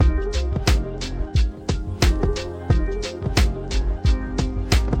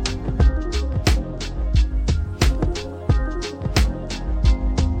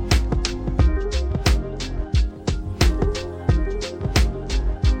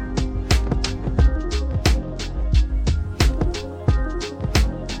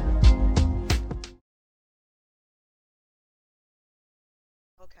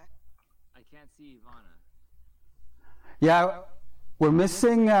see Ivana. Yeah, we're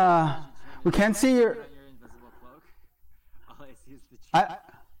missing. We can't see your. On your invisible cloak. All I see is the chair.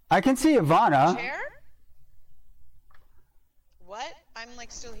 I can see Ivana. Chair? What? I'm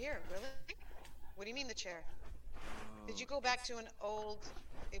like still here. Really? What do you mean the chair? Did you go back to an old?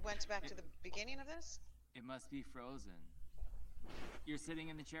 It went back to the beginning of this? It must be frozen. You're sitting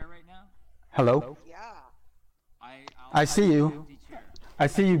in the chair right now? Hello. Yeah. I see you. I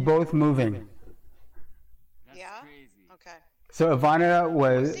see you both moving. That's Yeah? crazy. Okay. So Ivana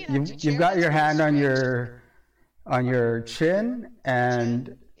was See, an empty you've chair? got your That's hand really on your chin,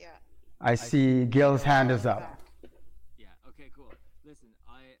 and Yeah. I see Gil's hand is up. Yeah, okay, cool. Listen,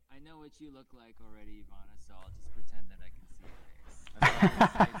 I know what you look like already, Ivana, so I'll just pretend that I can see your face. I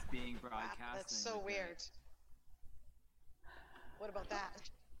feel like it's being broadcast. That's and so with weird. What about that?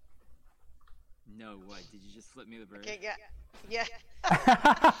 No, what? Did you just flip me the bird? Okay, yeah. Yeah.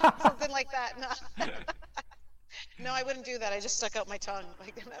 Something like that. No. No, I wouldn't do that. I just stuck out my tongue.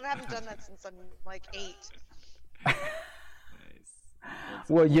 Like, I haven't done that since I'm like 8. Nice.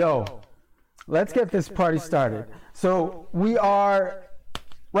 Well, yo, let's get this party started. So we are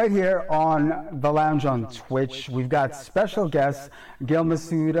right here on the lounge on Twitch. We've got special guests, Gil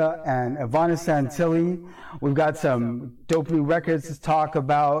MASUDA and IVANA Santilli. We've got some dope new records to talk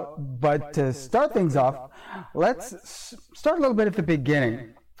about. But to start things off, let's start a little bit at the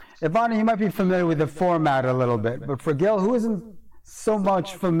beginning. IVANA, you might be familiar with the format a little bit, but for Gil, who isn't so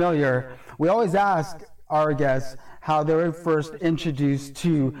much familiar, we always ask our guests how they were first introduced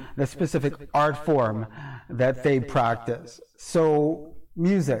to the specific art form that they practice. So,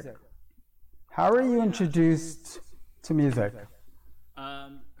 music. How are you introduced to music?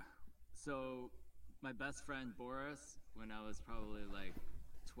 So my best friend Boris, when I was probably like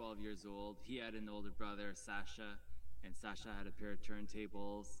 12 years old, he had an older brother, Sasha, and Sasha had a pair of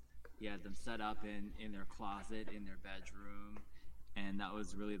turntables. He had them set up in their closet, in their bedroom, and that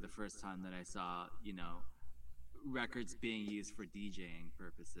was really the first time that I saw, records being used for DJing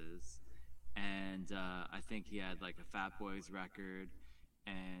purposes. And I think he had like a Fat Boys record,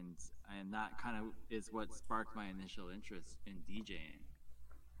 and that kind of is what sparked my initial interest in DJing.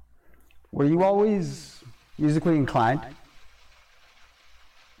 Were you always musically inclined?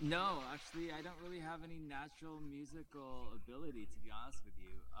 No, actually, I don't really have any natural musical ability, to be honest with you.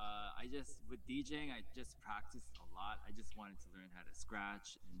 With DJing, I just practiced a lot. I just wanted to learn how to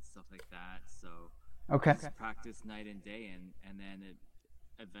scratch and stuff like that. So Okay. I just practiced night and day, and then it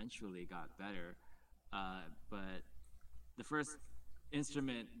eventually got better. But the first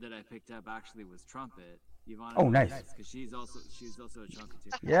instrument that I picked up actually was trumpet. Ivana Oh, nice. Because she's also a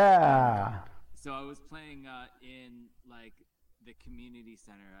trumpeter. Yeah. So I was playing in like the community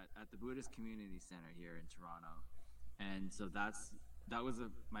center at the Buddhist Community Center here in Toronto, and so that was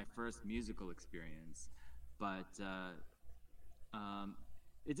my first musical experience. But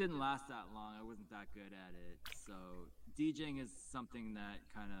it didn't last that long. I wasn't that good at it. So DJing is something that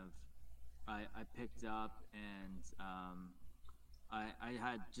kind of I picked up, and I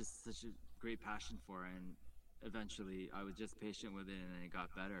had just such a great passion for it, and eventually I was just patient with it, and it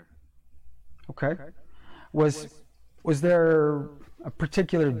got better. Okay. Was there a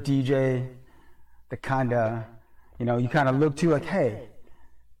particular DJ that kind of, you kind of look to like, hey,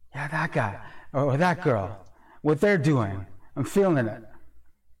 yeah, that guy or that girl, what they're doing, I'm feeling it.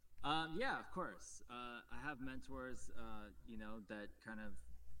 Yeah, of course. I have mentors, that kind of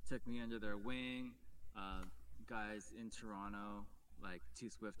took me under their wing. Guys in Toronto, like Two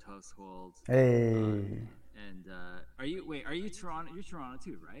Swift Household. Hey. And are you Toronto? You're Toronto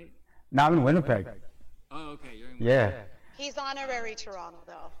too, right? Now I'm in Winnipeg. Oh, okay. You're in Yeah. Winnipeg. He's honorary Toronto,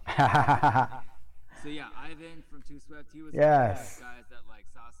 though. So yeah, Ivan from Two Swift, he was Yes. one of those guys that like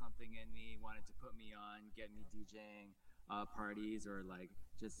saw something in me, wanted to put me on, get me DJing parties, or like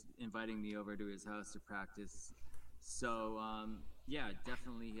just inviting me over to his house to practice. So yeah,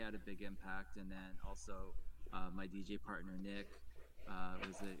 definitely he had a big impact. And then also my DJ partner Nick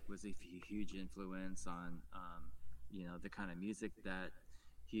was a huge influence on the kind of music that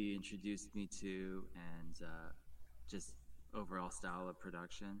he introduced me to, and just overall style of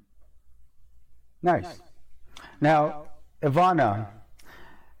production. Nice. Now, Ivana,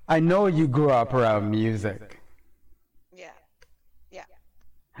 I know you grew up around music. Yeah. Yeah.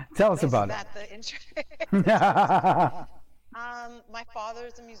 Tell us about Isn't it. that the intro? My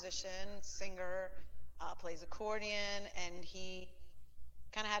father's a musician, singer, plays accordion, and he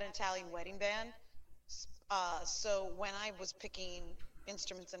kind of had an Italian wedding band. So when I was picking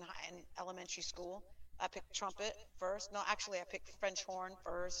instruments in elementary school, I picked trumpet first. No, actually, I picked French horn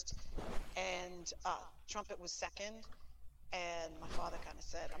first, and trumpet was second. And my father kind of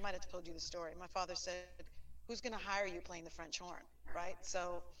said, I might have told you the story. My father said, who's going to hire you playing the French horn, right?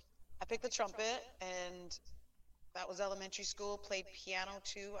 So I picked the trumpet, and that was elementary school. Played piano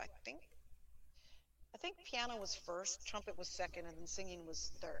too. I think piano was first, trumpet was second, and then singing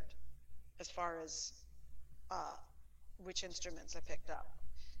was third, as far as uh, which instruments I picked up.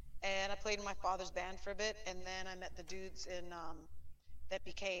 And I played in my father's band for a bit, and then I met the dudes in that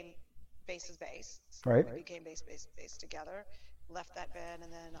became Bass is Bass. Right. We became Bass together. Left that band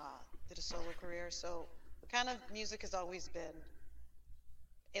and then did a solo career. So kind of music has always been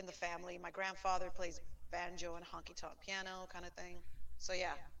in the family. My grandfather plays banjo and honky-tonk piano kind of thing. So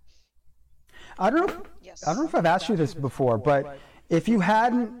yeah. Yes. I don't know if I've asked you this before, but if you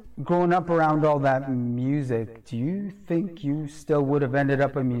hadn't grown up around all that music, do you think you still would have ended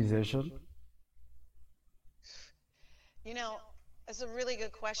up a musician? You know, it's a really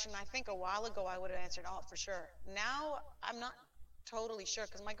good question. I think a while ago I would have answered, oh, for sure. Now I'm not totally sure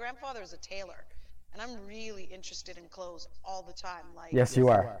because my grandfather is a tailor, and I'm really interested in clothes all the time. Like, Yes, you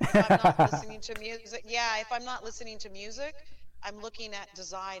are. if I'm not listening to music, if I'm not listening to music, I'm looking at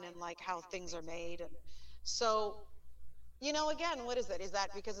design and like how things are made. And so, you know, again, what is that? Is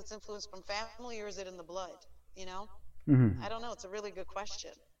that because it's influenced from family, or is it in the blood? You know, I don't know. It's a really good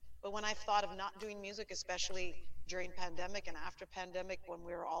question. But when I've thought of not doing music, especially during pandemic and after pandemic, when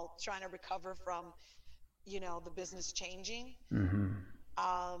we were all trying to recover from, you know, the business changing,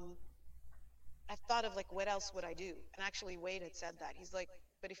 I've thought of like, what else would I do? And actually Wade had said that. He's like,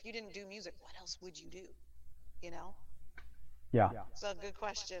 but if you didn't do music, what else would you do? You know? Yeah. It's a good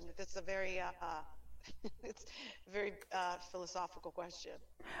question. It's a very, it's a very philosophical question.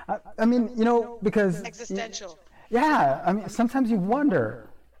 I mean, you know, because Existential. yeah, I mean, sometimes you wonder,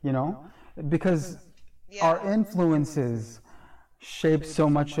 you know, because our influences shape so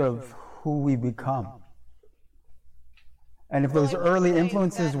much of who we become. And if those early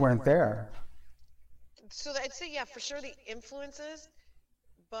influences weren't there. So I'd say, yeah, for sure the influences,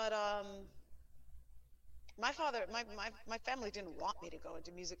 but my father, my family didn't want me to go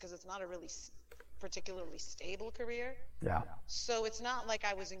into music because it's not a really particularly stable career. Yeah. So it's not like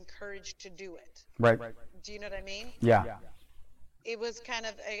I was encouraged to do it. Right. Do you know what I mean? Yeah. It was kind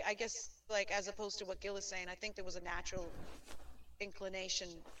of, I guess, like as opposed to what Gil is saying, I think there was a natural inclination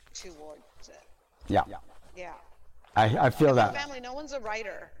towards it. Yeah. Yeah. I feel My that. family, no one's a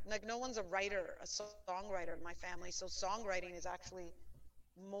writer. Like no one's a writer, a songwriter in my family. So songwriting is actually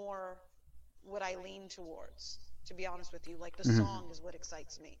more what I lean towards, to be honest with you. Like the song is what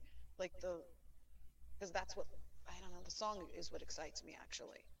excites me. Like because that's what, I don't know, the song is what excites me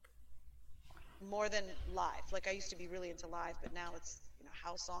actually. More than live. Like I used to be really into live, but now it's, you know,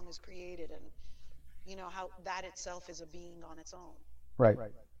 how song is created and, you know, how that itself is a being on its own. Right.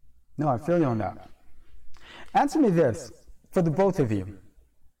 No, I feel you on that. Answer me this, for the both of you.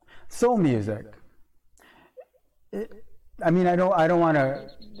 Soul music. I mean, I don't want to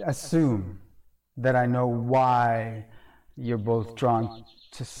assume that I know why you're both drawn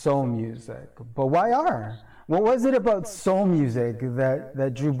to soul music, but why are? What was it about soul music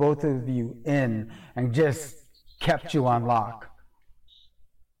that drew both of you in and just kept you on lock?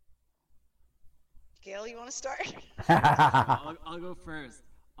 Gail, you want to start? I'll go first.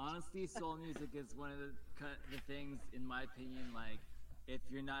 Honestly, soul music is one of the things, in my opinion, like, if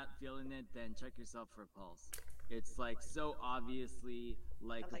you're not feeling it, then check yourself for a pulse. It's like so obviously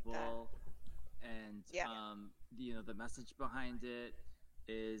likable, and you know, the message behind it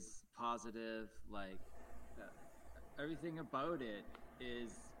is positive. Like everything about it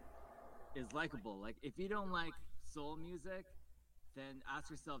is likable. Like if you don't like soul music, then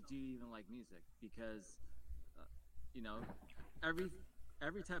ask yourself, do you even like music? Because you know,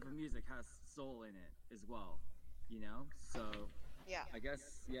 every type of music has soul in it as well, you know? So Yeah. I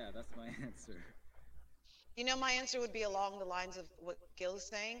guess, yeah, that's my answer. You know, my answer would be along the lines of what Gil is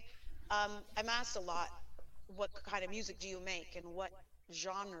saying. I'm asked a lot, what kind of music do you make and what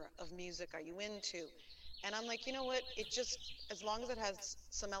genre of music are you into? And I'm like, you know what? It just, as long as it has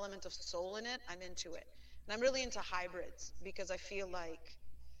some element of soul in it, I'm into it. And I'm really into hybrids because I feel like,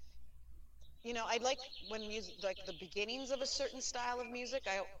 you know, I like when music, like the beginnings of a certain style of music.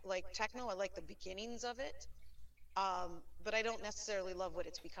 I like techno, I like the beginnings of it. But I don't necessarily love what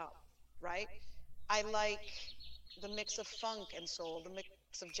it's become, right? I like the mix of funk and soul, the mix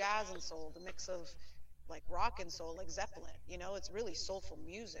of jazz and soul, the mix of like rock and soul, like Zeppelin, you know, it's really soulful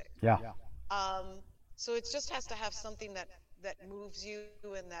music. Yeah. So it just has to have something that moves you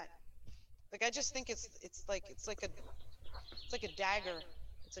and that, like, I just think it's like a dagger.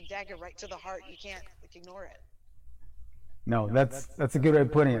 It's a dagger right to the heart. You can't like ignore it. No, that's a good way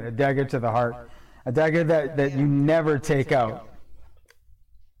of putting it. A dagger to the heart. A dagger that you never take out.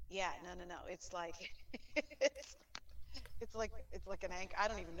 Yeah, no. It's like it's it's like an anchor. I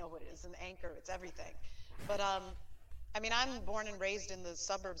don't even know what it is. An anchor. It's everything. But I mean, I'm born and raised in the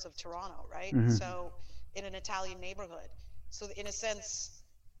suburbs of Toronto, right? Hmm. So in an Italian neighborhood. So in a sense,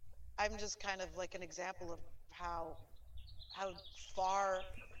 I'm just kind of like an example of how far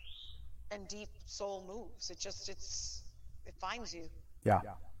and deep soul moves. It finds you. Yeah.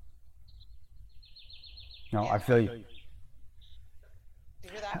 No, Yeah. I feel you. You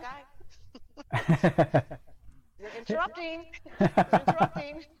hear that guy? You're interrupting. You're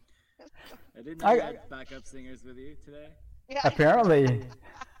interrupting. I didn't know you had backup singers with you today. Yeah. Apparently.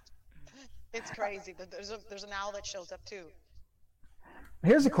 It's crazy. There's an owl that shows up too.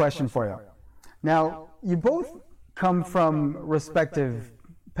 Here's a question for you. Now, you both come from respective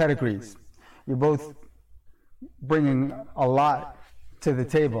pedigrees. You're both bringing a lot to the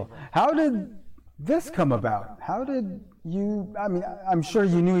table. How did this come about? How did you, I mean, I'm sure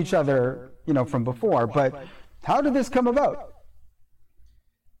you knew each other, from before, but how did this come about?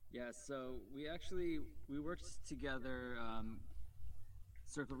 Yeah, so we worked together.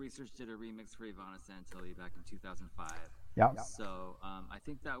 Circle Research did a remix for IVANA SANTILLI back in 2005. Yeah. So I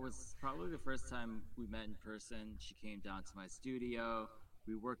think that was probably the first time we met in person. She came down to my studio.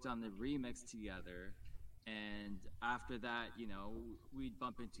 We worked on the remix together. And after that, we'd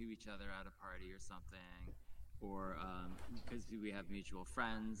bump into each other at a party or something, or because we have mutual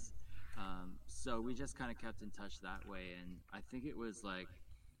friends. So we just kind of kept in touch that way. And I think it was like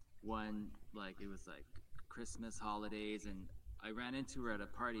it was like Christmas holidays, and I ran into her at a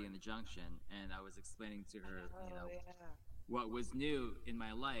party in the Junction, and I was explaining to her, what was new in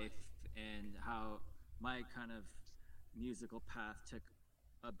my life and how my kind of musical path took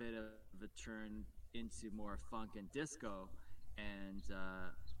a bit of a turn into more funk and disco, and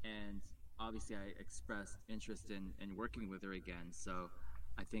obviously I expressed interest in working with her again. So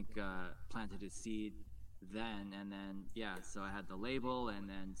I think planted a seed then, and then so I had the label, and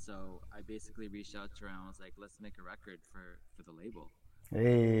then so I basically reached out to her and I was like, let's make a record for the label.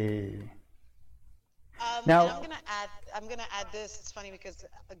 Hey. Now I'm gonna add this. It's funny because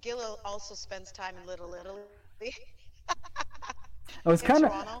Gil also spends time in Little Italy. It was kind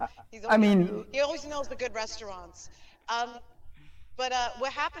of, he always knows the good restaurants. But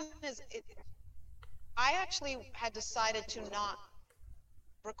what happened is I actually had decided to not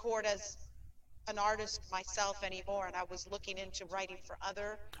record as an artist myself anymore, and I was looking into writing for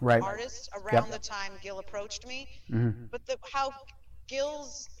other artists around the time Gil approached me. Mm-hmm. But how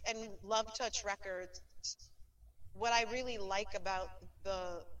Gil's and Love Touch Records, what I really like about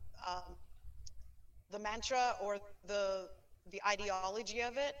the mantra or the ideology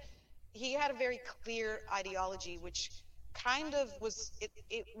of it, he had a very clear ideology, which kind of was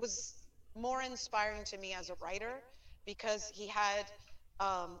it was more inspiring to me as a writer, because he had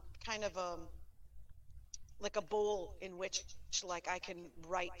kind of like a bowl in which like I can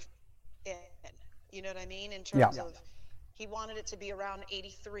write in, you know what I mean, in terms of he wanted it to be around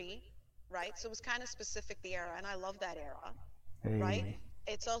 83, right? So it was kind of specific, the era, and I love that era. Hey. Right?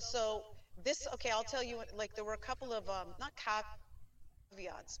 It's also this, okay, I'll tell you, like there were a couple of not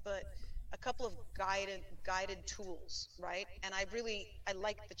caveats, but a couple of guided tools, right? And I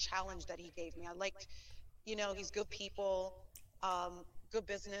liked the challenge that he gave me. I liked, he's good people, good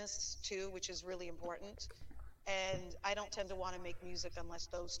business too, which is really important. And I don't tend to want to make music unless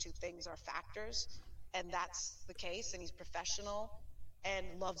those two things are factors, and that's the case. And he's professional and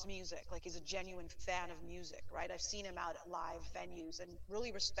loves music. Like, he's a genuine fan of music, right? I've seen him out at live venues and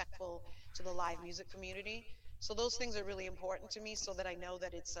really respectful to the live music community. So those things are really important to me, so that I know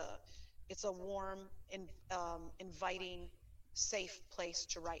that it's a warm, inviting, safe place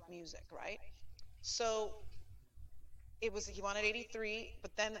to write music, right? So he wanted 83,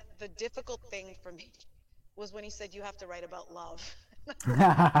 but then the difficult thing for me was when he said, you have to write about love.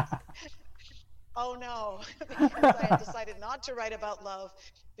 Oh no, because I had decided not to write about love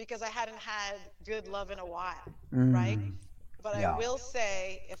because I hadn't had good love in a while, right? But I will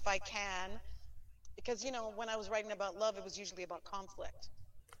say, if I can, because when I was writing about love, it was usually about conflict,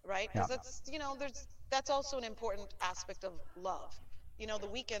 right? Because that's also an important aspect of love. The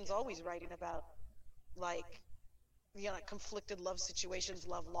Weeknd's always writing about like conflicted love situations,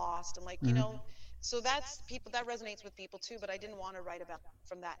 love lost, and so that resonates with people too. But I didn't want to write about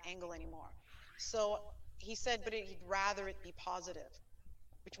from that angle anymore. So he said, but he'd rather it be positive,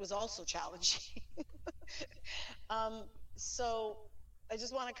 which was also challenging. So I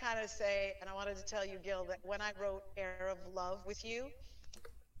just want to kind of say, and I wanted to tell you, Gil, that when I wrote Air of Love with you,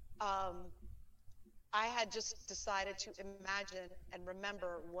 I had just decided to imagine and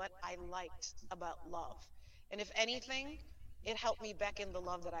remember what I liked about love. And if anything, it helped me beckon the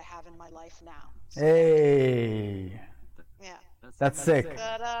love that I have in my life now. So thank you. Hey, Yeah. that's sick.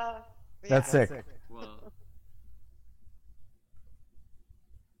 Ta-da. That's Yeah. sick. Well,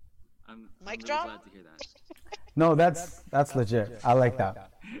 I'm Mic really drop? glad to hear that. No, that's legit. I like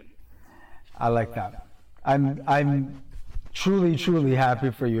that. I like that. I'm truly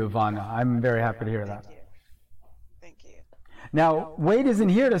happy for you, Ivana. I'm very happy to hear Thank that. you. Thank you. Now, Wade isn't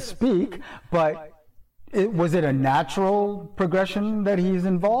here to speak, but was it a natural progression that he's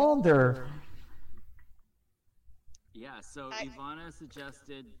involved, or? Yeah, so I, Ivana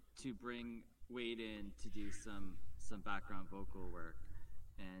suggested to bring Wade in to do some background vocal work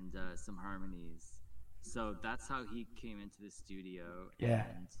and some harmonies. So that's how he came into the studio, Yeah.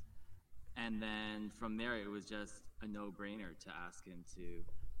 and then from there it was just a no-brainer to ask him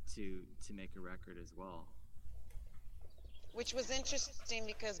to make a record as well. which was interesting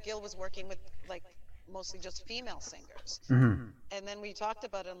because Gil was working with like mostly just female singers. Mm-hmm. And then we talked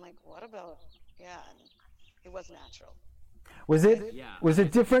about it. I'm like, what about, yeah, and it was natural. Was it Yeah, was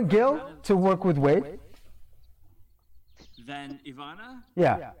it different, Gil, to work with Wade? Then Ivana?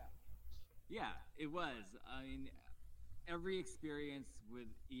 Yeah. Yeah, it was. I mean, every experience with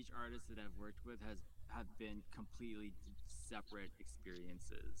each artist that I've worked with have been completely separate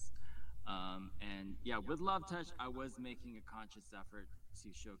experiences. And yeah, with Love Touch, I was making a conscious effort to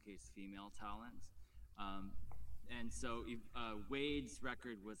showcase female talent. Um, and so Wade's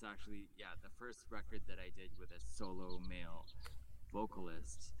record was actually, yeah, the first record that I did with a solo male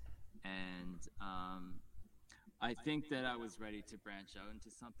vocalist. And I think that I was ready to branch out into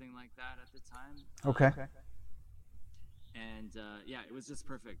something like that at the time. Okay. And yeah, it was just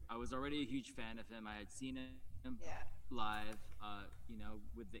perfect. I was already a huge fan of him. I had seen him Yeah. live,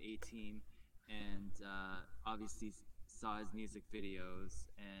 with the A Team, and obviously saw his music videos.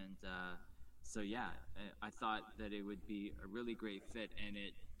 And so yeah, I thought that it would be a really great fit, and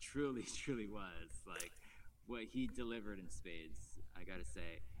it truly, truly was. Like what he delivered in spades, I gotta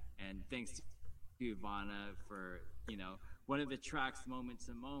say. And thanks to Ivana for one of the tracks, Moment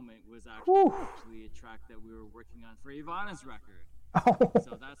to Moment, was actually a track that we were working on for Ivana's record.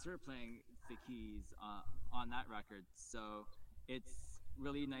 So that's her playing the keys on that record. So it's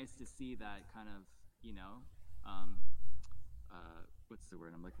really nice to see that kind of, what's the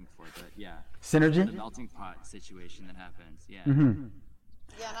word I'm looking for? But yeah, Synergy? the melting pot situation that happens. Yeah. Mm-hmm.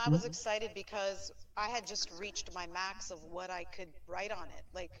 Yeah, and I was excited because I had just reached my max of what I could write on it.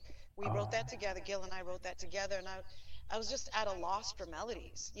 Like, we wrote that together, Gil and I wrote that together, and I was just at a loss for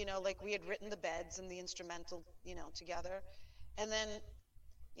melodies. Like we had written the beds and the instrumental, together. And then,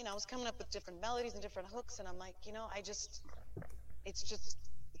 I was coming up with different melodies and different hooks, and I'm like,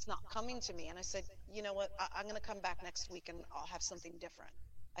 it's not coming to me. And I said, you know what, I'm going to come back next week and I'll have something different.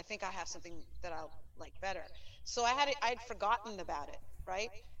 I think I have something that I'll like better. So I'd forgotten about it, right?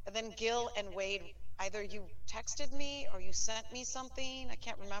 And then Gil and Wade, either you texted me or you sent me something, I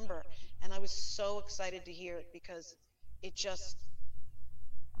can't remember. And I was so excited to hear it because it just,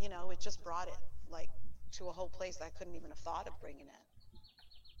 it just brought it like to a whole place that I couldn't even have thought of bringing it.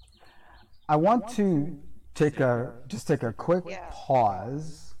 I want to take a quick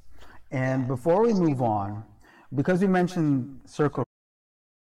pause, and before we move on, because we mentioned Circle.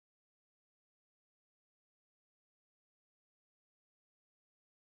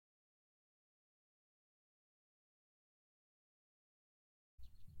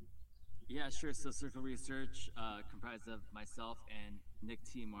 Yeah, sure. So Circle Research comprised of myself and Nick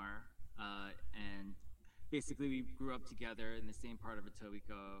Timar, and basically we grew up together in the same part of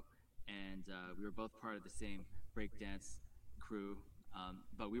Etobicoke, and we were both part of the same breakdance crew,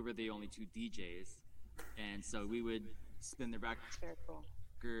 but we were the only two DJs, and so we would spin the record Very cool.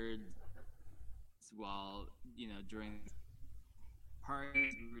 while during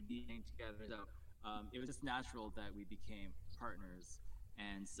parties we were DJing together. So it was just natural that we became partners.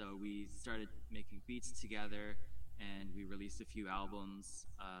 And so we started making beats together, and we released a few albums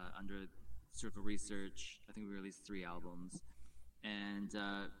under Circle Research. I think we released 3 albums. And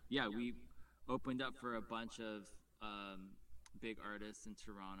yeah, we opened up for a bunch of big artists in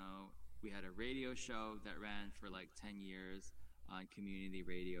Toronto. We had a radio show that ran for like 10 years on community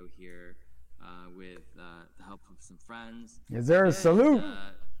radio here with the help of some friends. Is there a salute?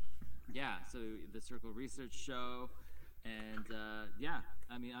 Yeah, so the Circle Research show. And yeah,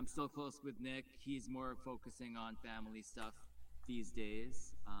 I mean, I'm still close with Nick. He's more focusing on family stuff these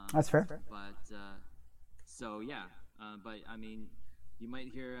days. That's fair. But so yeah, but I mean, you might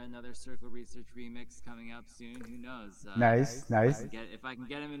hear another Circle Research remix coming up soon. Who knows? Nice, nice. If I can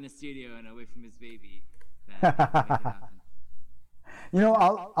get him in the studio and away from his baby, then I can make it happen. You know,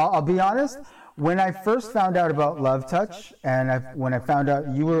 I'll be honest. When I first found out about Love Touch, and when I found out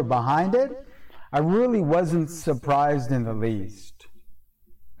you were behind it, I really wasn't surprised in the least.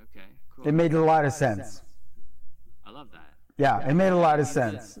 Okay, cool. It made a lot of sense. I love that. Yeah, it made a lot of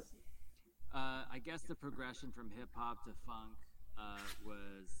sense. I guess the progression from hip hop to funk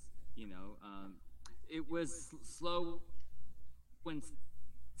was, it was slow and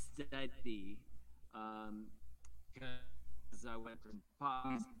steady. Because I went from pop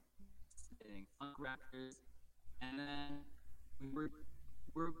and funk rappers, and then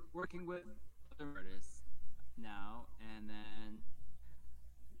we're working with other artists now, and then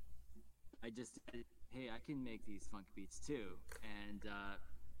I just said, hey, I can make these funk beats too, and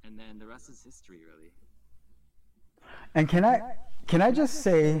then the rest is history, really. And can I just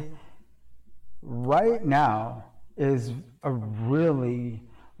say, right now is a really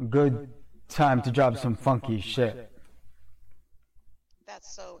good time to drop some funky shit.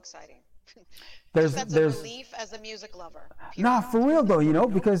 That's so exciting. There's a relief as a music lover. Nah, for real though,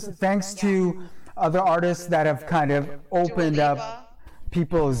 because thanks to other artists that have kind of opened up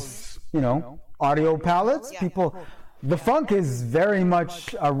people's, audio palettes, the funk is very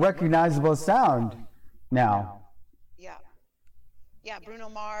much a recognizable sound now. Yeah, Bruno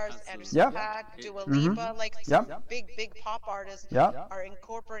Mars, Absolutely. Anderson .Paak, Dua Lipa, like some big pop artists are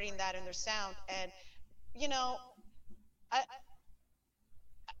incorporating that in their sound. And,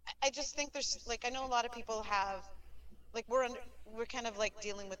 I just think there's, I know a lot of people have, we're kind of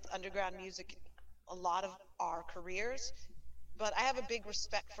dealing with underground music a lot of our careers, but I have a big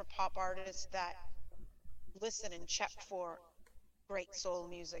respect for pop artists that listen and check for great soul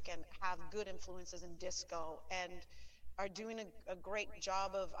music and have good influences in disco and are doing a great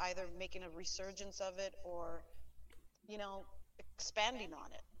job of either making a resurgence of it or, expanding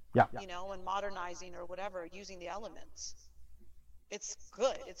on it. Yeah. And modernizing or whatever, using the elements. It's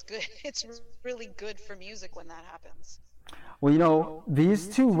good. It's good. It's really good for music when that happens. Well, these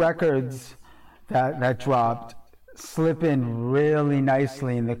two records that dropped slip in really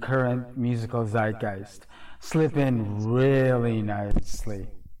nicely in the current musical zeitgeist. Slip in really nicely.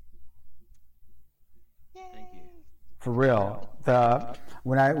 Thank you. For real.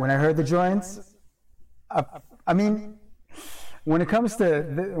 When I heard the joints, I mean, when it comes to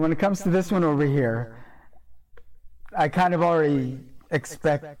this one over here, I kind of already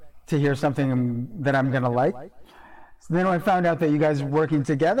expect to hear something that I'm gonna like. So then when I found out that you guys were working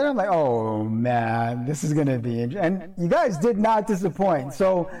together, I'm like, oh man, this is gonna be interesting. And you guys did not disappoint.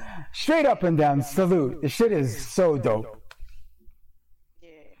 So straight up and down, salute. The shit is so dope. Yeah.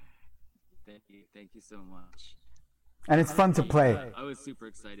 Thank you so much. And it's fun to play. I was super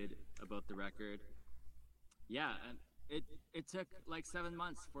excited about the record. Yeah, and it took 7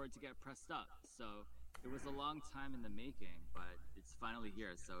 months for it to get pressed up. So it was a long time in the making, but it's finally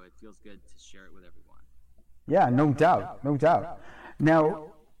here. So it feels good to share it with everyone. Yeah, no doubt, no doubt.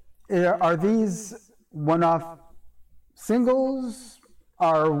 Now, are these one-off singles?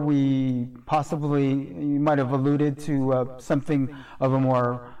 Are we possibly, you might have alluded to something of a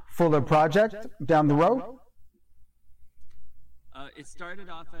more fuller project down the road? It started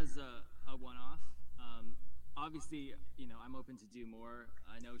off as a one-off. Obviously, I'm open to do more.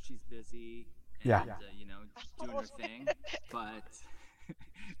 I know she's busy and, doing her thing, but...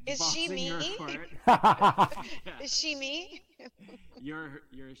 Is she me? Yeah. Is she me? You're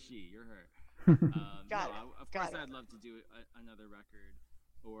a she. You're her. Got it. Of course, I'd love to do another record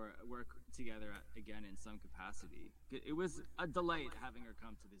or work together again in some capacity. It was a delight having her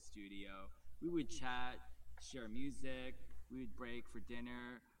come to the studio. We would chat, share music. We would break for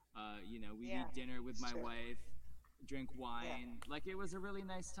dinner. We'd eat dinner with my wife, drink wine. It was a really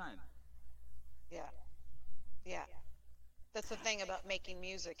nice time. Yeah. That's the thing about making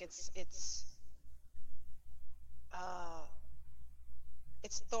music. It's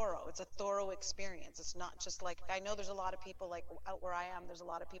thorough. It's a thorough experience. It's not just I know there's a lot of people out where I am. There's a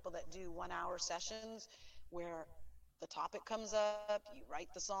lot of people that do 1-hour sessions where the topic comes up, you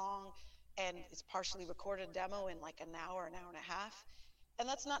write the song, and it's partially recorded demo in an hour and a half. And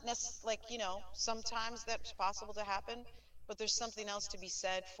that's not necessarily sometimes that's possible to happen. But there's something else to be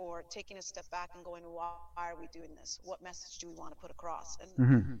said for taking a step back and going, why are we doing this? What message do we want to put across?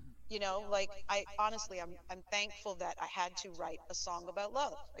 And, I honestly, I'm thankful that I had to write a song about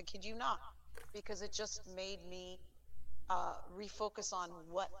love. I kid you not, because it just made me refocus on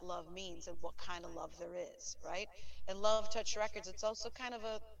what love means and what kind of love there is, right? And Love Touch Records, it's also kind of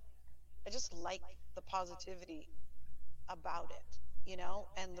I just like the positivity about it.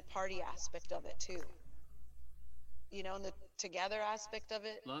 and the party aspect of it too, and the together aspect of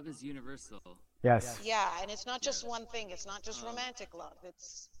it. Love is universal. Yes. Yeah, and it's not just one thing. It's not just romantic love.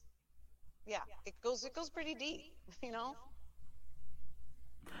 It goes pretty deep.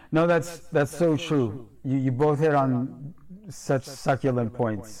 No, that's so true. You both hit on such succulent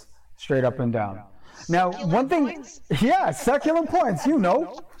points, straight up and down. Now, one thing, points? yeah, succulent points. Who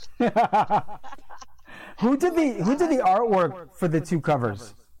did the artwork for the two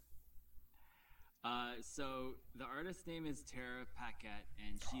covers? So the artist's name is Tara Paquette,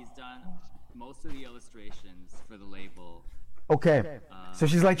 and she's done most of the illustrations for the label. Okay, so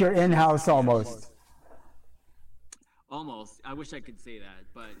she's like your in-house almost. Almost. I wish I could say that,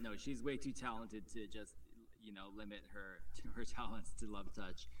 but no, she's way too talented to just, limit her talents to Love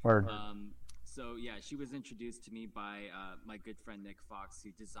Touch. Word. So yeah, she was introduced to me by my good friend Nick Fox,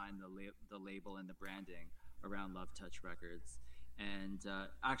 who designed the label and the branding around Love Touch Records. And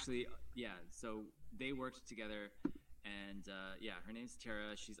actually, yeah, so they worked together, and her name's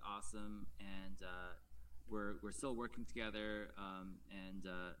Tara. She's awesome, and we're still working together, and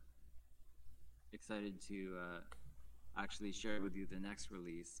excited to actually share with you the next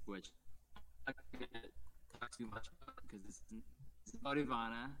release, which I can't talk too much about because it's about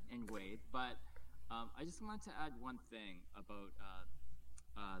Ivana and Wade. But I just wanted to add one thing about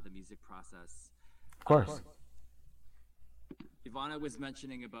the music process. Of course. Ivana was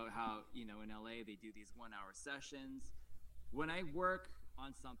mentioning about how, in LA they do these 1-hour sessions. When I work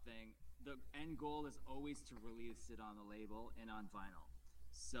on something, the end goal is always to release it on the label and on vinyl.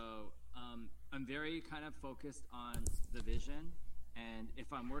 So I'm very kind of focused on the vision. And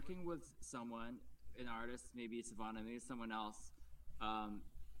if I'm working with someone, an artist, maybe it's Ivana, maybe it's someone else,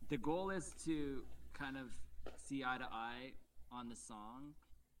 the goal is to kind of see eye to eye on the song.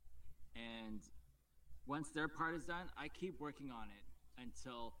 And once their part is done, I keep working on it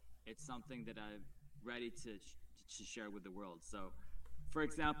until it's something that I'm ready to share with the world. So, for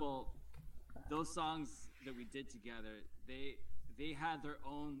example, those songs that we did together, they had their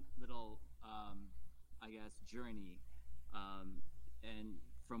own little, journey, and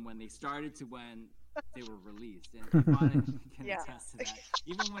from when they started to when they were released. And Ivana can attest to that.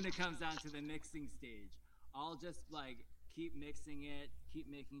 Even when it comes down to the mixing stage, I'll just keep mixing it, keep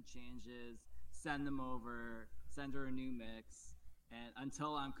making changes, send them over, send her a new mix, and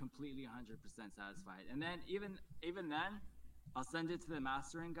until I'm completely 100% satisfied. And then even then, I'll send it to the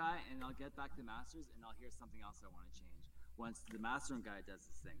mastering guy, and I'll get back the masters, and I'll hear something else I want to change once the mastering guy does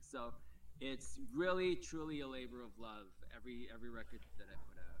his thing. So it's really, truly a labor of love, every record that I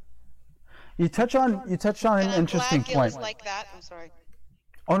put out. You touch on an interesting Gil point. is like that. I'm sorry.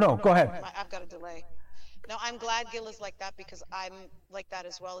 Oh no, go ahead. I've got a delay. No, I'm glad Gil is like that because I'm like that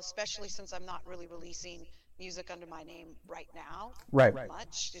as well, especially since I'm not really releasing music under my name right now. Right.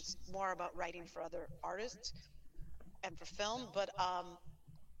 Much. It's more about writing for other artists and for film. But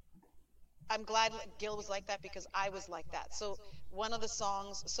I'm glad Gil was like that because I was like that. So one of the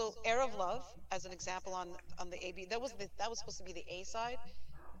songs, Air of Love, as an example on the A-B, that was supposed to be the A side.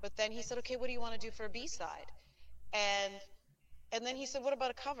 But then he said, okay, what do you want to do for a B side? And then he said, what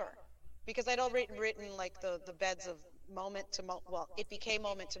about a cover? Because I'd already written the beds of moment to moment. Well, it became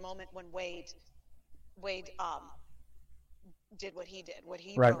moment to moment when Wade did what he did, what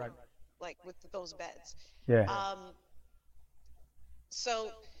he Right. wrote, with those beds. Yeah. So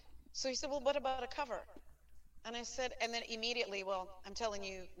he said, well, what about a cover? And I said, and then immediately, well, I'm telling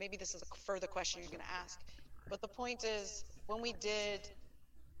you, maybe this is a further question you're going to ask, but the point is, when we did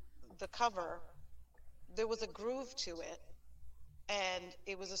the cover, there was a groove to it. And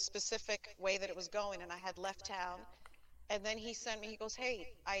it was a specific way that it was going, and I had left town. And then he sent me, he goes,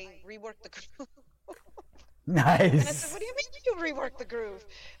 hey, I reworked the groove. Nice. And I said, what do you mean you reworked the groove?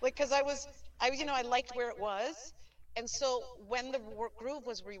 Because I liked where it was. And so when the groove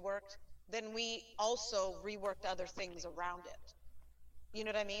was reworked, then we also reworked other things around it. You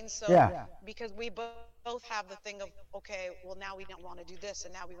know what I mean? So, Yeah. Because we both have the thing of, okay, well, now we don't want to do this,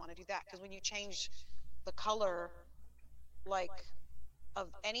 and now we want to do that. Because when you change the color, of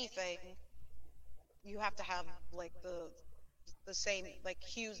anything, you have to have the same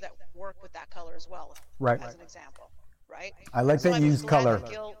hues that work with that color as well. Right. As an example, right? I like that I was used glad color. that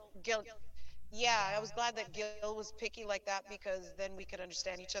Gil, yeah, I was glad that Gil was picky like that because then we could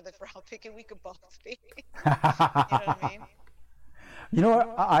understand each other for how picky we could both be. You know what I mean? You know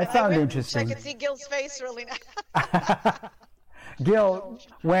what I found interesting? I could see Gil's face really now. Gil,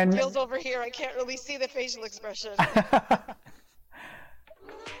 when Gil's over here, I can't really see the facial expression.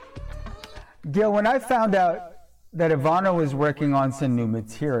 Gil, when I found out that Ivana was working on some new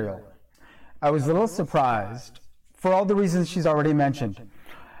material, I was a little surprised for all the reasons she's already mentioned.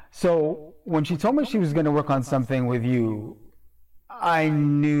 So when she told me she was going to work on something with you, I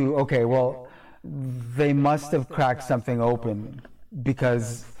knew, okay, well, they must have cracked something open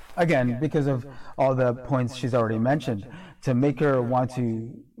because, again, because of all the points she's already mentioned, to make her want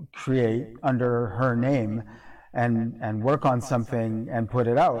to create under her name and work on something and put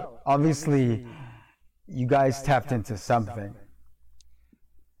it out. Obviously, you guys tapped into something.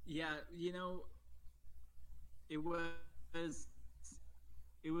 Yeah, you know, it was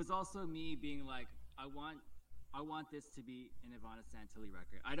it was also me being like, I want this to be an Ivana Santilli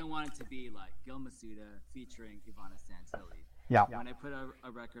record. I don't want it to be like Gil Masuda featuring Ivana Santilli. Yeah. When I put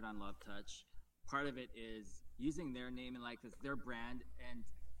a record on Love Touch, part of it is using their name and like this, their brand, and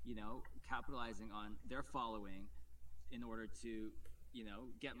you know, capitalizing on their following in order to, you know,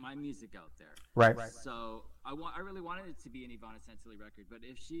 get my music out there. Right. So I really wanted it to be an Ivana Santilli record, but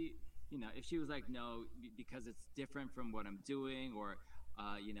if she, you know, if she was like, no, because it's different from what I'm doing, or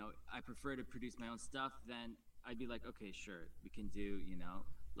you know, I prefer to produce my own stuff, then I'd be like, okay, sure, we can do, you know,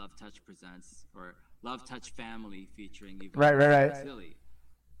 Love Touch Presents or Love Touch Family featuring Ivana Santilli.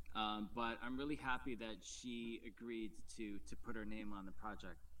 But I'm really happy that she agreed to put her name on the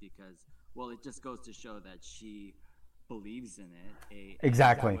project because, well, it just goes to show that she believes in it.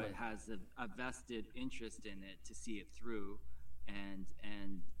 Exactly. Has a vested interest in it to see it through and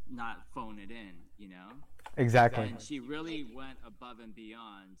not phone it in, you know? Exactly. And she really went above and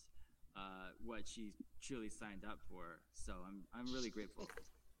beyond what she truly signed up for. So I'm really grateful.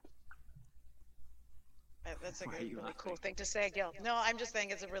 That's a really cool thing to say, Gil. No, I'm just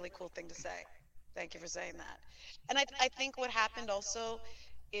saying it's a really cool thing to say. Thank you for saying that. And I think what happened also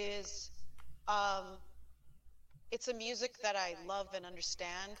is it's a music that I love and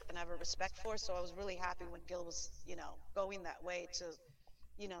understand and have a respect for. So I was really happy when Gil was, you know, going that way to,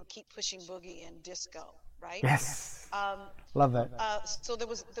 you know, keep pushing boogie and disco, right? Yes. Love that. So there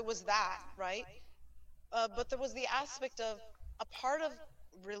was that, right? But there was the aspect of a part of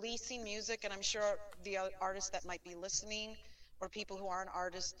releasing music, and I'm sure the artists that might be listening or people who aren't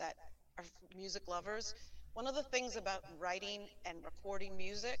artists that are music lovers, one of the things about writing and recording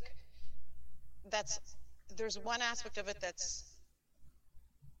music, there's one aspect of it that's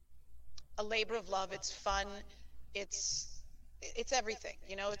a labor of love. It's fun. It's everything,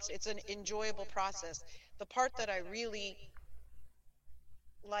 you know, it's an enjoyable process. The part that I really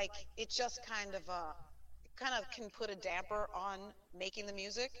like, it just kind of can put a damper on making the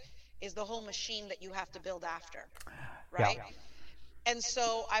music, is the whole machine that you have to build after, right? Yeah. And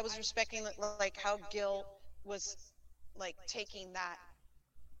so I was respecting like how Gil was like taking that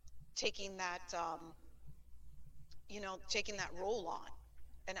you know, taking that role on.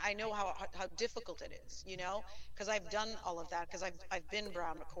 And I know how difficult it is, you know, because I've done all of that, because I've been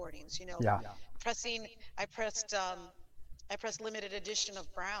Brown recordings, you know. Yeah. I pressed limited edition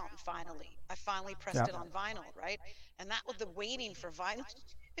of Brown. I finally pressed it on vinyl, right? And that was the waiting for vinyl.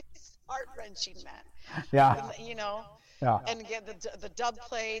 It's heart-wrenching, man. Yeah. And, you know. Yeah. And get the dub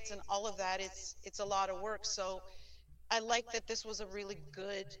plates and all of that. It's a lot of work. So I like that this was a really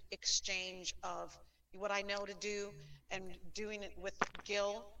good exchange of what I know to do and doing it with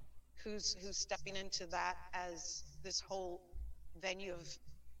Gil, who's stepping into that as this whole venue of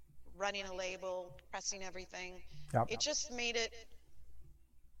running a label, pressing everything. Yep. It just made it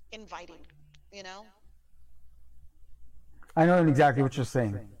inviting, you know? I know exactly what you're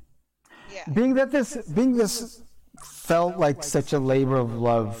saying. Yeah. Being this felt like such a labor of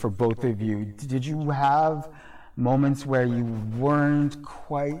love for both of you, did you have moments where you weren't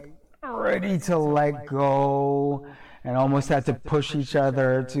quite ready to let go and almost had to push each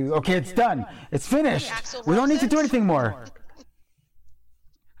other to, okay, it's done, it's finished, we don't need to do anything more?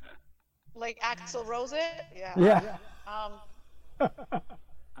 Like Axl Rose it? Yeah.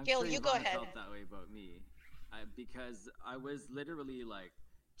 Gil, you go ahead. Felt that way about me, because I was literally like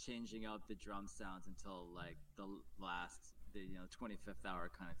changing out the drum sounds until like the 25th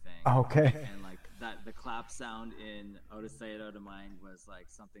hour kind of thing. Okay. And like that, the clap sound in Out of Sight, Out of Mind was like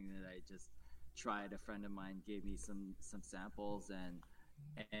something that I just tried. A friend of mine gave me some samples, and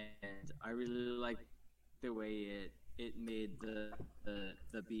I really liked the way it made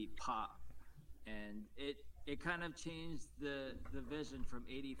the beat pop, and it kind of changed the vision from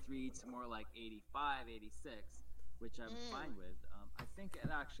 83 to more like 85, 86, which I'm fine with. I think it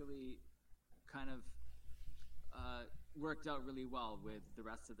actually kind of worked out really well with the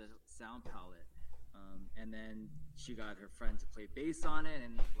rest of the sound palette. And then she got her friend to play bass on it,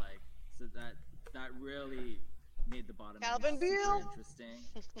 and like, so that really made the bottom end super interesting.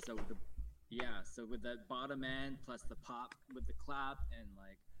 So with that bottom end plus the pop with the clap, and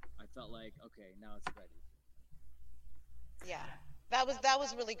like I felt like, okay, now it's ready. Yeah, that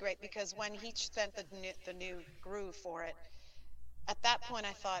was really great because when he sent the new groove for it, at that point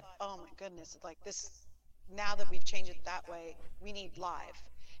I thought, oh my goodness, like this. Now that we've changed it that way, we need live,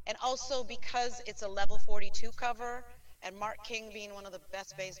 and also because it's a level 42 cover, and Mark King being one of the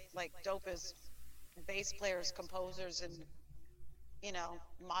best dopest bass players, composers, in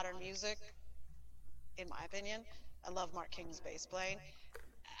modern music, in my opinion. I love Mark King's bass playing.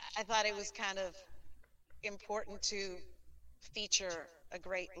 I thought it was kind of important to feature a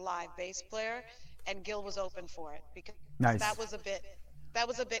great live bass player, and Gil was open for it because Nice. that was a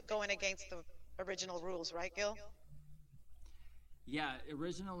bit going against the original rules, right, Gil? Yeah,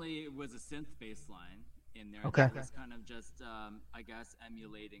 originally it was a synth bass line in there Okay. that was kind of just, I guess,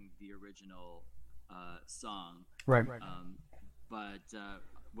 emulating the original song. Right. But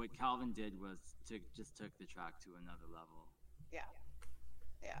what Calvin did was just took the track to another level. Yeah,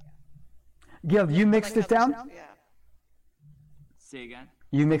 yeah. Gil, you mixed it down? Yeah. Say again?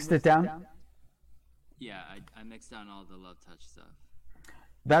 You mixed it down? Yeah, I mixed down all the Love Touch stuff.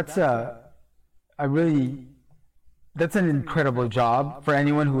 That's that's an incredible job for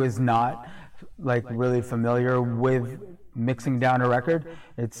anyone who is not like really familiar with mixing down a record.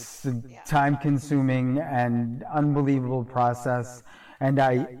 It's a time-consuming and unbelievable process, and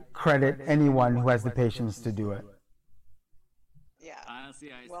I credit anyone who has the patience to do it. Yeah.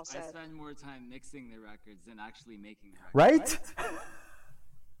 Honestly, Well I said. spend more time mixing the records than actually making the records. Right?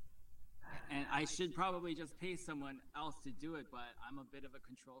 And I should probably just pay someone else to do it, but I'm a bit of a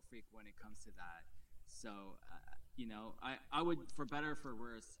control freak when it comes to that. So, I would, for better or for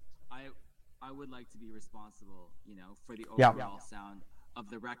worse, I would like to be responsible, for the Yeah. overall sound of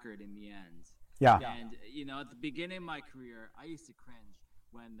the record in the end. Yeah. And, at the beginning of my career, I used to cringe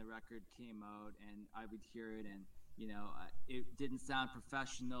when the record came out and I would hear it and, it didn't sound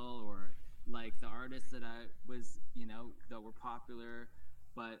professional or like the artists that I was, that were popular.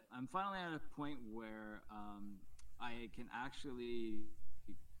 But I'm finally at a point where I can actually,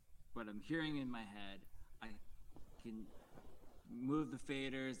 what I'm hearing in my head, I can move the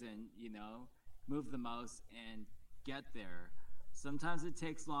faders and, move the mouse and get there. Sometimes it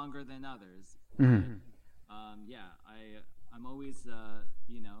takes longer than others. Mhm. I'm always,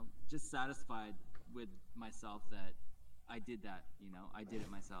 just satisfied with myself that I did that, I did it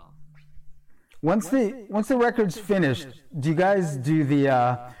myself. Once the record's finished, do you guys do the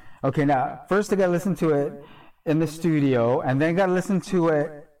okay, now first I gotta listen to it in the studio, and then gotta listen to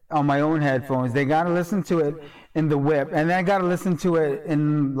it on my own headphones, they gotta listen to it in the whip, and then I gotta listen to it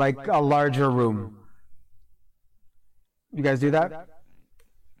in like a larger room. You guys do that?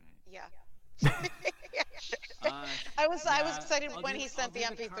 Yeah. Uh, I was yeah, excited I'll when do- he I'll sent the do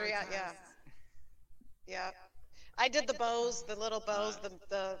MP3 out. card Yeah. test. Yeah. I did the Bose, the little Bose,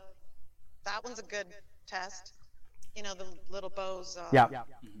 the that one's a good test. The little Bose. Yeah. What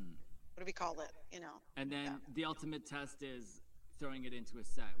do we call it? And then the ultimate test is throwing it into a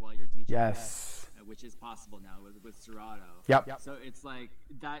set while you're DJing. Yes. Which is possible now with Serato. Yep. So it's like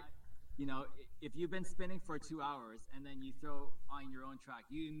that, if you've been spinning for 2 hours and then you throw on your own track,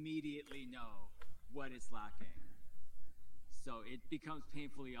 you immediately know what is lacking. So it becomes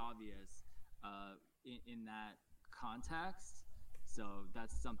painfully obvious in that context. So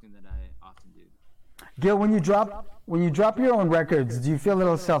that's something that I often do. Gil, when you drop your own records, do you feel a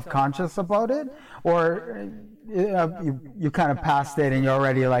little self-conscious about it, or you kind of passed it and you're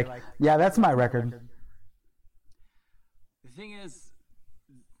already like, yeah, that's my record? The thing is,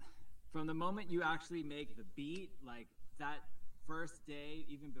 from the moment you actually make the beat, like that first day,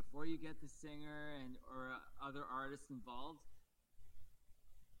 even before you get the singer or other artists involved,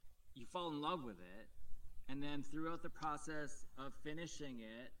 you fall in love with it, and then throughout the process of finishing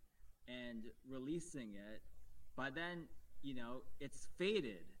it and releasing it, by then, it's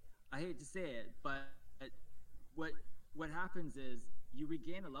faded. I hate to say it, but what happens is you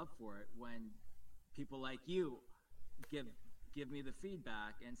regain a love for it when people like you give me the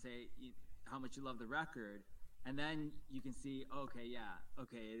feedback and say how much you love the record, and then you can see,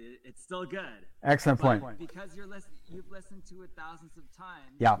 it's still good. Excellent point. But because you've listened to it thousands of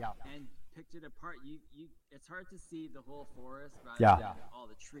times, Yeah. and picked it apart, it's hard to see the whole forest rather Yeah. than all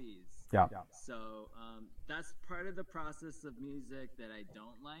the trees. Yeah. So that's part of the process of music that I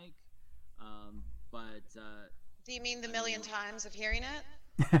don't like. But Do you mean the million times of hearing it?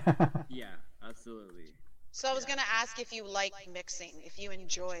 yeah, absolutely. So I was going to ask if you like mixing, if you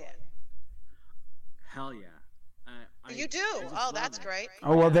enjoy it. Hell yeah. You do? I just Oh, love that's it. great.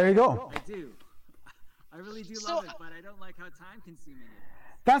 Oh, well, there you go. I do. I really do So- love it, but I don't like how time-consuming it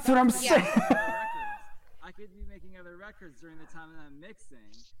is. That's what I'm Yeah. saying. Other records. I could be making other records during the time that I'm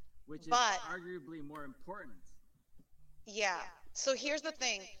mixing, which is But- arguably more important. Yeah. So here's the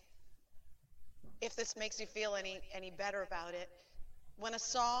thing. If this makes you feel any better about it, when a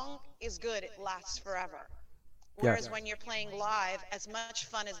song is good, it lasts forever. Whereas Yes. when you're playing live, as much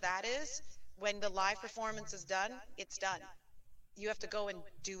fun as that is, when the live performance is done, it's done. You have to go and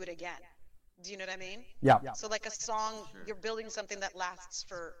do it again. Do you know what I mean? Yeah. So like a song, Sure. you're building something that lasts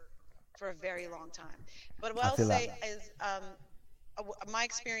for a very long time. But what I I'll feel that. say is my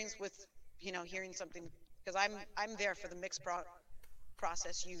experience with hearing something, because I'm there for the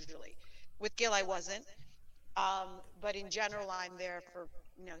process usually. With Gil, I wasn't, but in general, I'm there for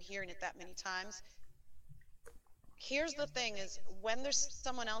hearing it that many times. Here's the thing: is when there's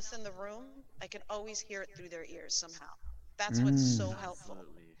someone else in the room, I can always hear it through their ears somehow. That's what's so helpful.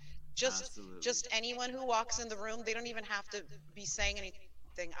 Absolutely. Just Absolutely. just anyone who walks in the room, they don't even have to be saying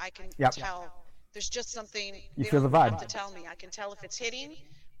anything. I can Yep. tell. There's just something. You They feel don't the have vibe. to tell me. I can tell if it's hitting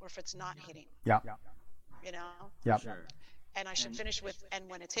or if it's not hitting. Yeah. You know. Yeah. Sure. And I should And finish with "and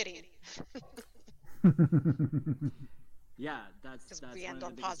when it's hitting," yeah, that's because that's we one end of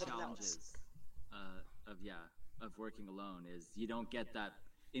on the biggest positive notes. challenges of working alone is you don't get that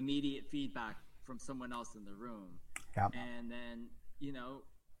immediate feedback from someone else in the room. Yeah. And then,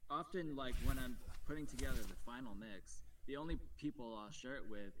 often like when I'm putting together the final mix, the only people I'll share it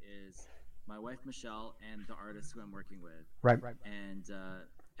with is my wife Michelle and the artist who I'm working with. Right.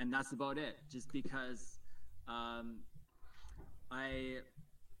 And that's about it. Just because um, I,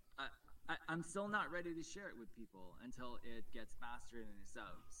 I'm still not ready to share it with people until it gets mastered and it's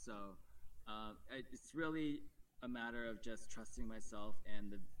out. So it's really a matter of just trusting myself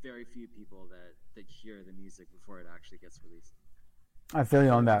and the very few people that hear the music before it actually gets released. I feel you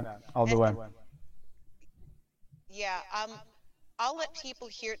on that all the way. Yeah, I'll let people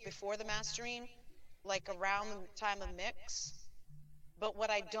hear it before the mastering, like around the time of mix. But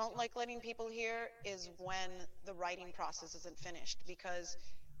what I don't like letting people hear is when the writing process isn't finished. Because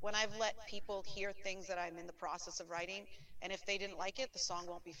when I've let people hear things that I'm in the process of writing, and if they didn't like it, the song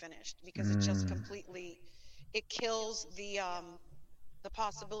won't be finished because it just completely, it kills the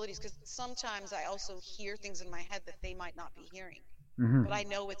possibilities. Because sometimes I also hear things in my head that they might not be hearing, but I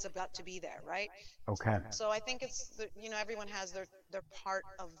know it's about to be there, right? Okay. So I think it's everyone has their part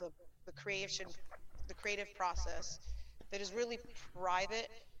of the creative process that is really private,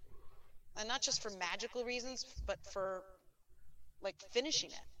 and not just for magical reasons, but for like finishing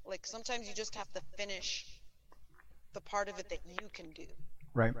it. Like sometimes you just have to finish the part of it that you can do,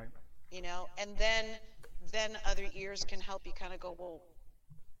 Right. and then other ears can help you kind of go, well,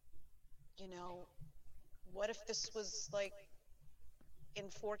 what if this was like in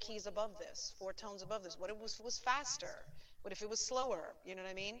 4 keys above this, 4 tones above this? What if it was faster? What if it was slower? You know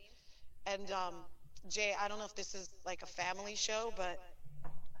what I mean? And Jay, I don't know if this is like a family show, but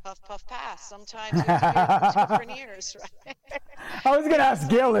puff puff pass. Sometimes you have to hear it with different ears, right? I was gonna ask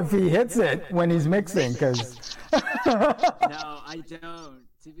Gil if he hits it when he's mixing, because No, I don't.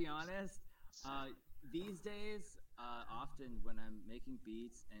 To be honest, these days, often when I'm making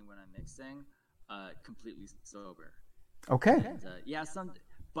beats and when I'm mixing, completely sober. okay. And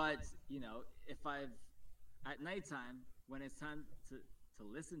but if I've at nighttime when it's time to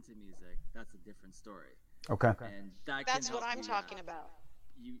listen to music, that's a different story. Okay. And that That's can what help I'm you, talking about.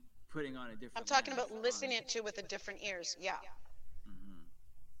 You putting on a different. I'm talking lens about listening on- it to with the different ears. Yeah.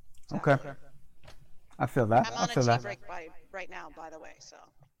 Okay. I feel that. I'm I on feel a tea that. break right now, by the way. So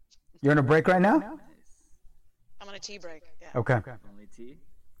You're on a break right now? Nice. I'm on a tea break. Yeah. Okay. Only tea.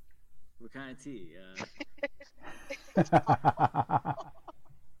 What kind of tea?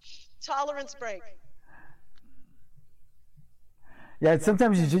 Tolerance break. Yeah,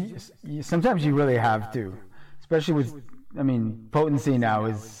 sometimes sometimes you really have to, especially with, potency now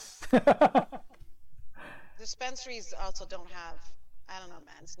is. Dispensaries also don't have. I don't know,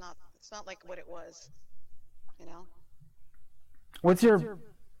 man. It's not like what it was. What's your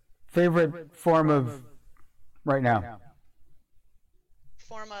favorite form of right now?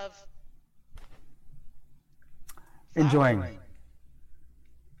 Form of Enjoying.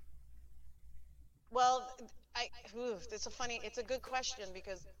 Well, it's a good question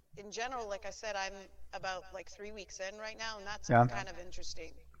because in general, like I said, I'm about like 3 weeks in right now, and that's Yeah. kind of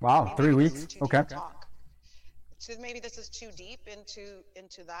interesting. Wow, Maybe 3 this weeks. is too deep Okay. to talk. So maybe this is too deep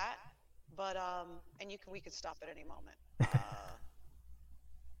into that, but and we could stop at any moment.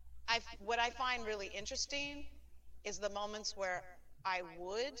 What I find really interesting is the moments where I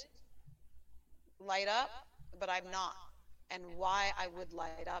would light up, but I'm not, and why I would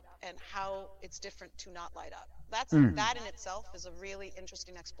light up, and how it's different to not light up. That in itself is a really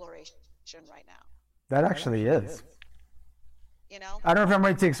interesting exploration right now. That actually is. I don't know if I'm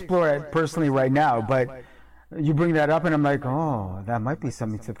ready to explore it personally right now, but you bring that up, and I'm like, oh, that might be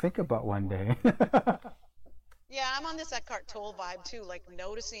something to think about one day. Yeah, I'm on this Eckhart Tolle vibe too, like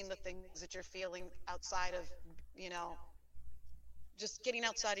noticing the things that you're feeling outside of, you know, just getting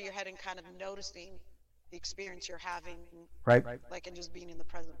outside of your head and kind of noticing the experience you're having, Right. like, and just being in the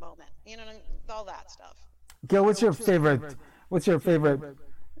present moment. You know what I mean? All that stuff. Gil, what's your favorite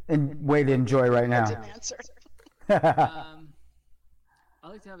way to enjoy right I now? didn't answer. I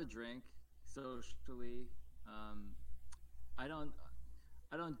like to have a drink socially.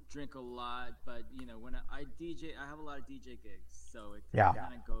 I don't drink a lot, but you know, when I DJ, I have a lot of DJ gigs, so it Yeah.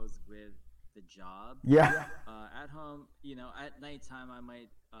 kind of goes with the job. Yeah. At home, you know, at nighttime, I might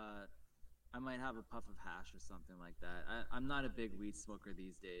have a puff of hash or something like that. I'm not a big weed smoker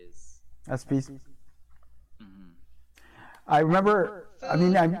these days. That's peace. Mm-hmm. I remember, I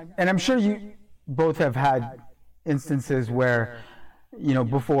mean, I'm sure you both have had instances where, you know,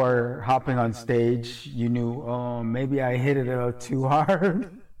 before hopping on stage, you knew, oh, maybe I hit it a little too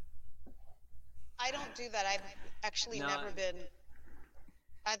hard. I don't do that. I've actually never been.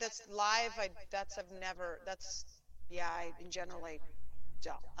 That's live. In general, I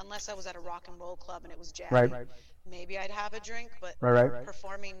don't. Unless I was at a rock and roll club and it was jamming. Right. Maybe I'd have a drink, but Right.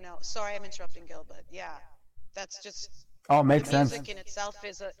 performing, no. Sorry, I'm interrupting, Gil, but yeah, that's just. Oh, makes sense.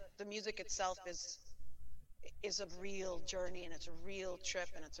 The music itself is a real journey, and it's a real trip,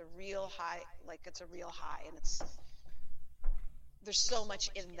 and it's a real high. Like, it's a real high, and there's so much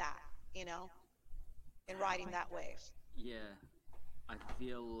in that, you know, in riding that wave. Yeah, I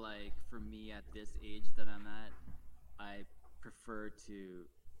feel like for me at this age that I'm at, I prefer to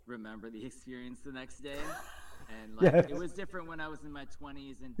remember the experience the next day. And like, Yes. It was different when I was in my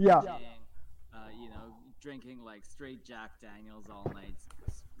 20s and Yeah. DJing, you know, drinking like straight Jack Daniels all night.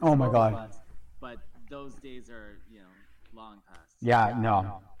 Oh my God. But those days are, you know, long past. Yeah,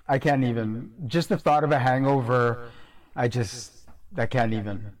 no, I can't even. Just the thought of a hangover, I can't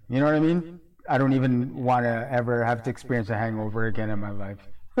even. You know what I mean? I don't even want to ever have to experience a hangover again in my life.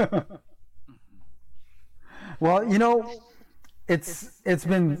 Well, you know, it's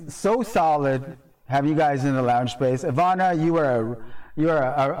been so solid having you guys in the lounge space. IVANA, you are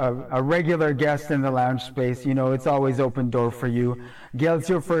a regular guest in the lounge space. You know, it's always open door for you. Gail, it's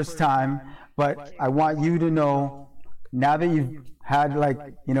your first time, but I want you to know, now that you've had, like,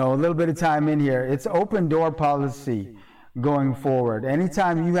 you know, a little bit of time in here, it's open door policy going forward.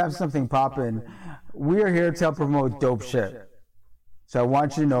 Anytime you have something popping, we are here to help promote dope shit. So I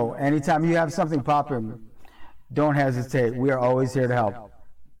want you to know, anytime you have something popping, don't hesitate. We are always here to help.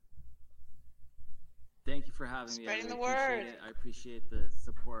 Thank you for having me. Spreading the appreciate word. it. I appreciate the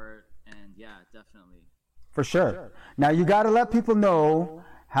support, and yeah, definitely. For sure. Now you got to let people know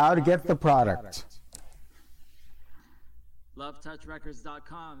how to get the product.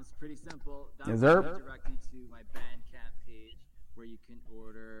 LoveTouchRecords.com. It's pretty simple. That Yes, will sir. take you directly to my Bandcamp page, where you can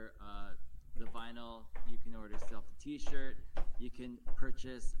order the vinyl. You can order yourself a T-shirt. You can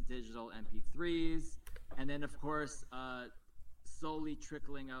purchase digital MP3s, and then of course, slowly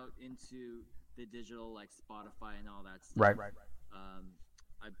trickling out into the digital, like Spotify and all that stuff. Right.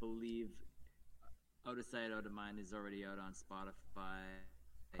 I believe Out of Sight, Out of Mind is already out on Spotify.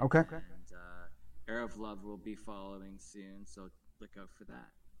 Okay. And Air of Love will be following soon, so look out for that.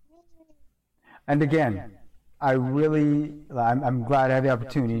 And again, I'm glad I had the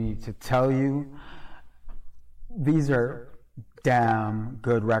opportunity to tell you, these are damn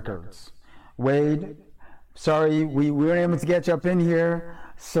good records. Wade, sorry we weren't able to get you up in here.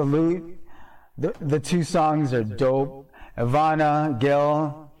 Salute. The two songs are dope. IVANA,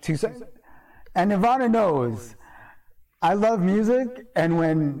 Gil, and IVANA knows I love music, and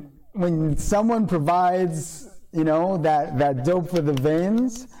when someone provides, you know, that dope for the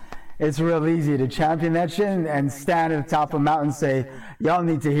veins, it's real easy to champion that shit and stand at the top of a mountain and say, y'all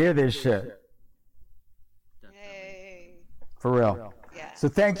need to hear this shit. Yay. For real. Yeah. So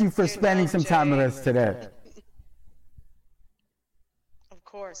thank you for You're spending some welcome, time with Jay. us today. Of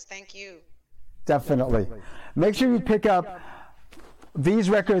course. Thank you. Definitely. Make sure you pick up. These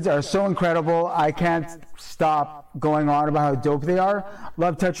records are so incredible. I can't stop going on about how dope they are.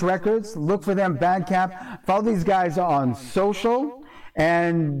 Love Touch Records. Look for them, Bandcamp. Follow these guys on social.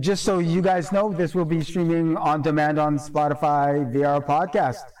 And just so you guys know, this will be streaming on demand on Spotify via our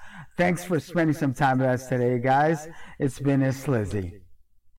podcast. Thanks for spending some time with us today, guys. It's been a slizzy.